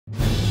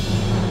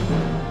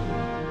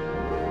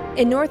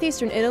In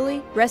northeastern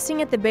Italy,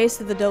 resting at the base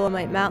of the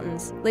Dolomite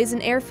Mountains, lays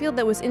an airfield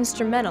that was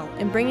instrumental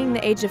in bringing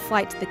the age of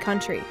flight to the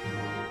country.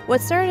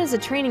 What started as a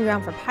training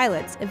ground for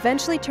pilots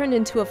eventually turned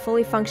into a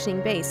fully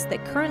functioning base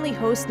that currently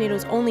hosts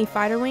NATO's only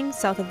fighter wing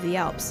south of the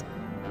Alps.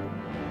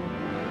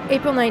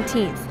 April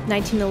 19,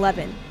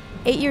 1911,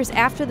 8 years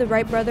after the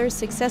Wright brothers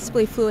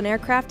successfully flew an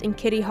aircraft in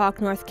Kitty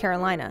Hawk, North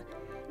Carolina,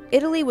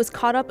 Italy was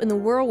caught up in the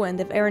whirlwind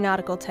of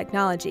aeronautical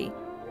technology.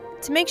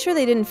 To make sure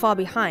they didn't fall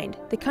behind,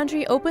 the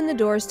country opened the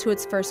doors to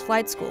its first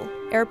flight school,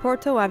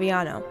 Aeroporto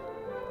Aviano.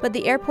 But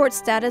the airport's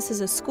status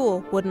as a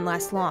school wouldn't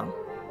last long.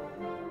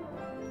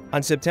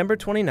 On September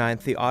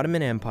 29th, the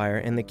Ottoman Empire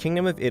and the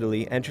Kingdom of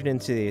Italy entered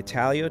into the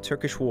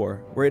Italo-Turkish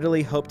War, where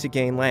Italy hoped to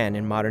gain land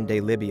in modern-day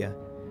Libya.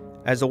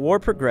 As the war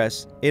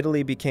progressed,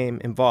 Italy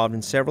became involved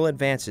in several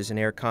advances in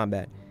air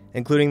combat,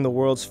 including the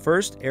world's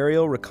first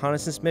aerial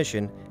reconnaissance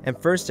mission and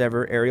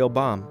first-ever aerial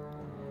bomb.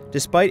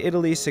 Despite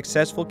Italy's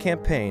successful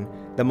campaign,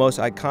 the most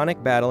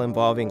iconic battle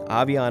involving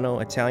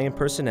Aviano Italian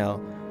personnel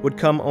would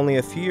come only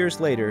a few years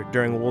later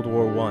during World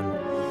War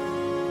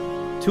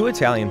I. Two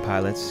Italian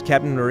pilots,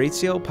 Captain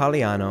Maurizio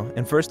Pagliano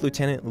and First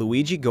Lieutenant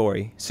Luigi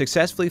Gori,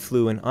 successfully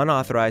flew an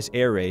unauthorized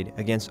air raid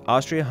against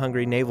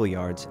Austria-Hungary naval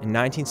yards in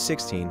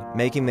 1916,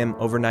 making them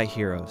overnight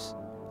heroes.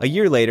 A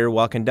year later,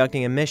 while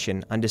conducting a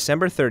mission on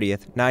December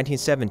 30th,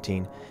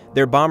 1917,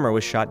 their bomber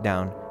was shot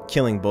down,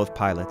 killing both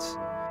pilots.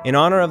 In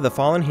honor of the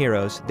fallen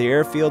heroes, the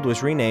airfield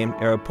was renamed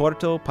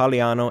Aeroporto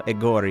Pagliano e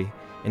Gori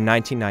in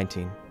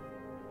 1919.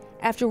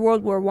 After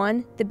World War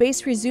I, the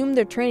base resumed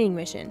their training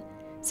mission.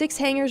 6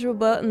 hangars were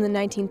built in the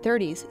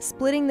 1930s,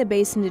 splitting the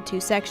base into 2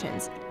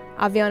 sections,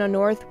 Aviano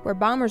North, where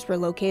bombers were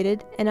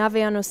located, and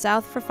Aviano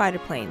South for fighter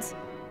planes.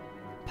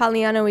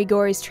 Pagliano e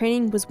Gori's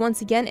training was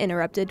once again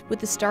interrupted with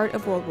the start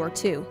of World War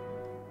II.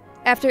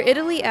 After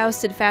Italy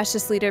ousted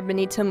fascist leader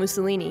Benito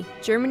Mussolini,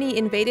 Germany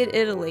invaded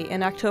Italy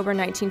in October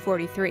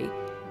 1943.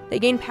 They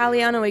gained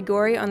Pagliano e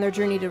Gori on their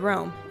journey to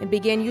Rome and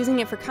began using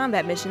it for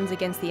combat missions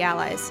against the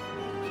Allies.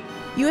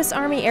 U.S.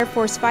 Army Air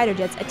Force fighter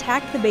jets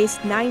attacked the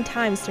base 9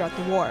 times throughout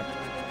the war.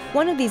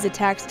 One of these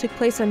attacks took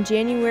place on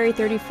January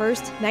 31,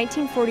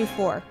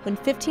 1944, when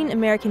 15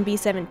 American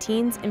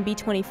B-17s and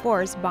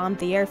B-24s bombed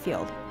the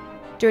airfield.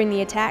 During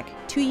the attack,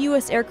 2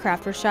 U.S.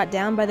 aircraft were shot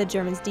down by the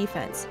Germans'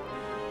 defense.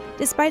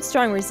 Despite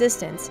strong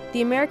resistance,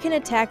 the American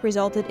attack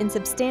resulted in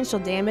substantial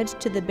damage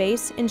to the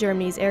base and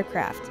Germany's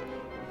aircraft.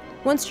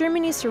 Once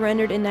Germany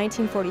surrendered in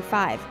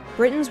 1945,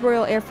 Britain's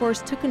Royal Air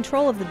Force took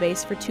control of the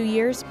base for 2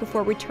 years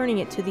before returning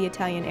it to the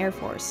Italian Air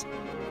Force.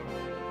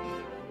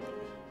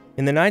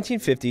 In the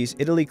 1950s,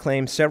 Italy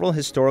claimed several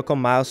historical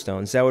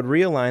milestones that would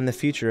realign the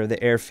future of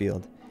the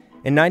airfield.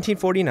 In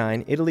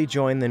 1949, Italy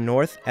joined the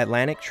North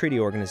Atlantic Treaty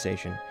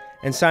Organization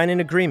and signed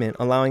an agreement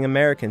allowing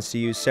Americans to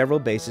use several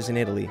bases in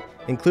Italy,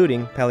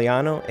 including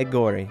Pagliano e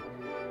Gori.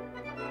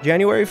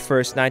 January 1,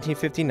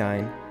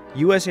 1959,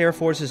 U.S. Air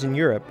Forces in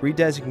Europe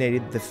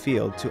redesignated the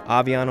field to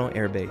Aviano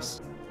Air Base.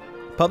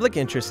 Public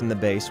interest in the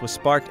base was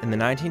sparked in the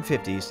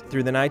 1950s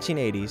through the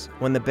 1980s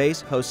when the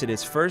base hosted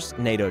its first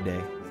NATO Day.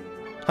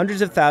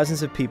 Hundreds of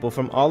thousands of people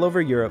from all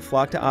over Europe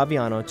flocked to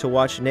Aviano to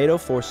watch NATO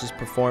forces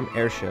perform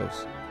air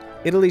shows.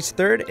 Italy's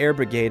 3rd Air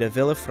Brigade of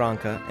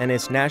Villafranca and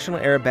its National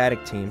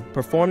Aerobatic Team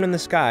performed in the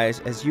skies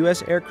as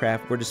U.S.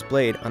 aircraft were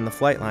displayed on the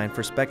flight line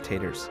for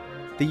spectators.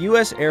 The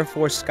U.S. Air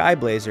Force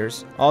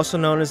Skyblazers, also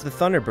known as the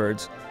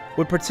Thunderbirds,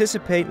 would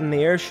participate in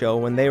the air show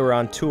when they were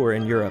on tour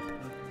in Europe.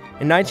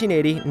 In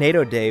 1980,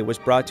 NATO Day was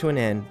brought to an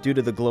end due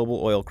to the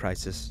global oil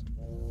crisis.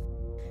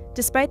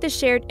 Despite the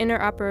shared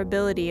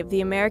interoperability of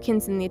the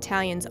Americans and the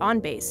Italians on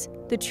base,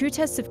 the true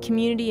test of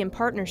community and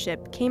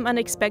partnership came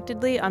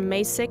unexpectedly on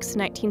May 6,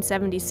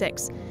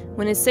 1976,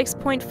 when a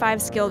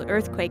 6.5 scaled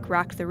earthquake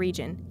rocked the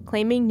region,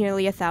 claiming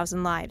nearly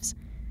 1,000 lives.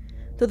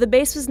 Though the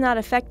base was not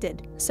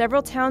affected,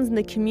 several towns in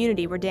the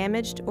community were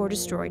damaged or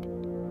destroyed.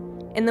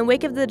 In the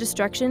wake of the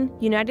destruction,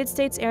 United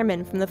States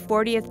airmen from the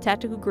 40th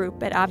Tactical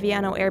Group at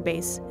Aviano Air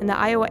Base and the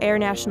Iowa Air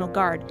National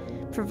Guard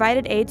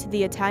provided aid to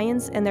the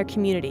Italians and their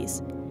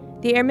communities.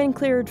 The airmen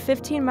cleared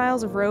 15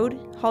 miles of road,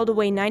 hauled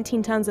away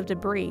 19 tons of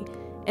debris,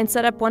 and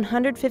set up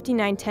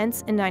 159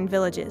 tents in 9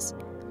 villages.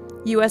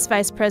 U.S.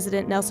 Vice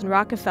President Nelson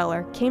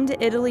Rockefeller came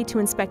to Italy to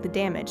inspect the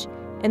damage,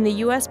 and the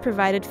U.S.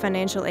 provided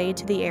financial aid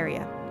to the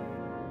area.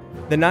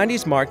 The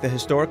 90s marked the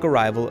historic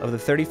arrival of the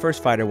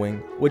 31st Fighter Wing,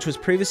 which was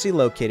previously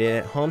located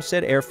at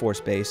Homestead Air Force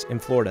Base in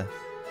Florida.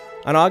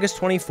 On August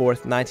 24,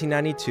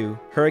 1992,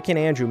 Hurricane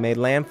Andrew made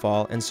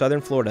landfall in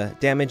southern Florida,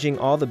 damaging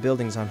all the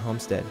buildings on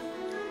Homestead.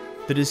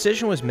 The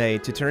decision was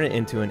made to turn it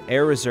into an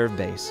Air Reserve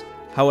base.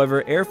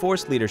 However, Air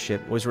Force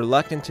leadership was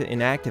reluctant to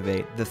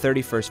inactivate the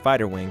 31st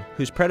Fighter Wing,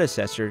 whose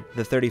predecessor,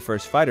 the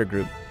 31st Fighter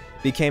Group,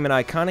 became an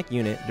iconic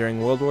unit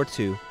during World War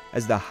II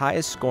as the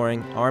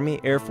highest-scoring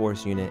Army Air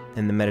Force unit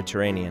in the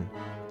Mediterranean.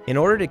 In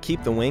order to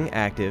keep the wing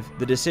active,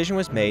 the decision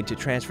was made to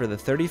transfer the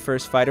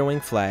 31st Fighter Wing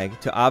flag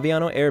to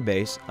Aviano Air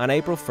Base on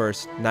April 1,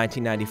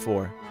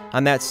 1994.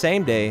 On that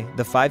same day,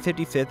 the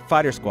 555th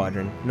Fighter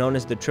Squadron, known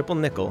as the Triple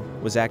Nickel,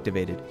 was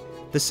activated.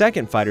 The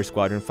 2nd Fighter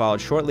Squadron followed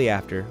shortly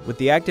after with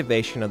the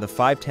activation of the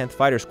 510th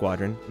Fighter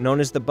Squadron, known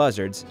as the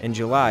Buzzards, in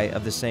July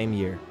of the same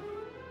year.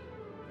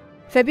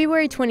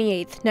 February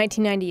 28,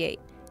 1998.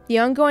 The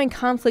ongoing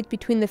conflict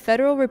between the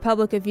Federal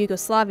Republic of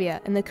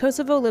Yugoslavia and the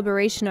Kosovo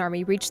Liberation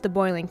Army reached the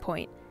boiling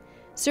point.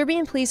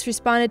 Serbian police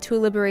responded to a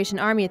Liberation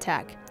Army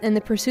attack, and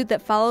the pursuit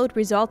that followed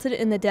resulted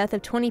in the death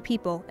of 20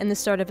 people and the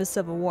start of a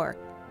civil war.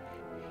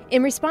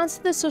 In response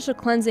to the social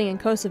cleansing in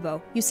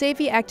Kosovo,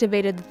 Yugoslavia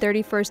activated the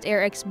 31st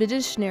Air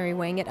Expeditionary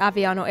Wing at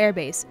Aviano Air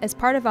Base as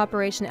part of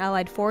Operation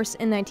Allied Force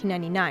in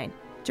 1999.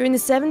 During the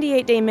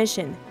 78-day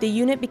mission, the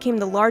unit became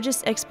the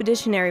largest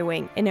expeditionary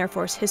wing in Air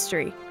Force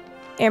history.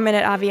 Airmen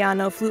at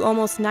Aviano flew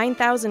almost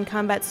 9,000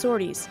 combat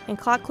sorties and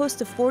clocked close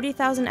to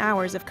 40,000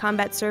 hours of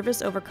combat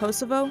service over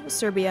Kosovo,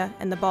 Serbia,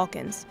 and the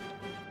Balkans.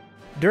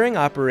 During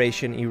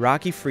Operation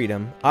Iraqi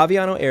Freedom,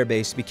 Aviano Air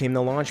Base became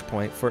the launch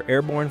point for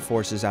airborne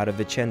forces out of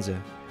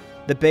Vicenza.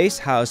 The base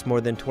housed more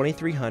than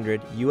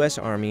 2,300 U.S.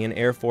 Army and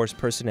Air Force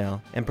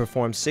personnel and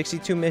performed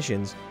 62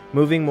 missions,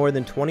 moving more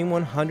than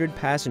 2,100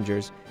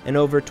 passengers and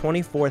over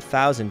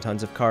 24,000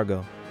 tons of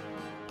cargo.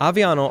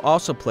 Aviano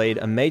also played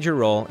a major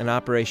role in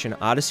Operation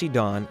Odyssey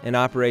Dawn and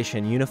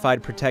Operation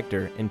Unified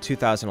Protector in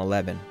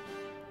 2011.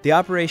 The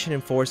operation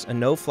enforced a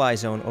no-fly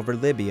zone over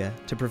Libya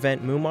to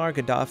prevent Muammar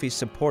Gaddafi's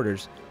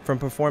supporters from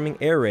performing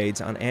air raids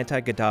on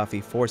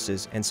anti-Gaddafi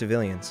forces and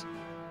civilians.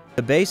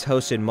 The base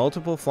hosted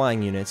multiple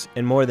flying units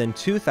and more than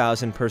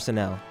 2,000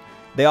 personnel.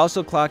 They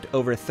also clocked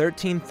over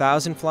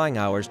 13,000 flying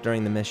hours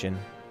during the mission.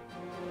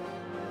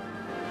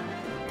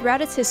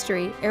 Throughout its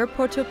history,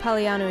 Aeroporto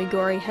Paliano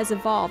Igori has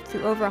evolved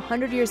through over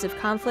 100 years of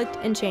conflict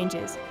and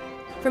changes,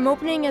 from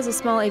opening as a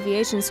small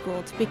aviation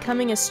school to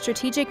becoming a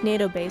strategic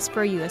NATO base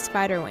for a U.S.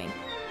 fighter wing.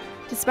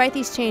 Despite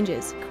these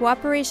changes,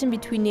 cooperation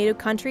between NATO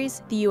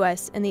countries, the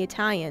U.S., and the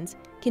Italians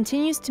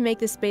continues to make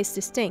this base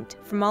distinct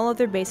from all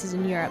other bases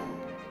in Europe.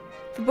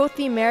 For both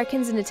the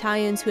Americans and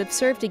Italians who have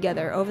served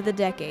together over the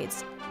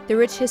decades, the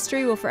rich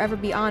history will forever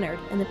be honored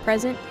in the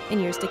present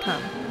and years to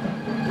come.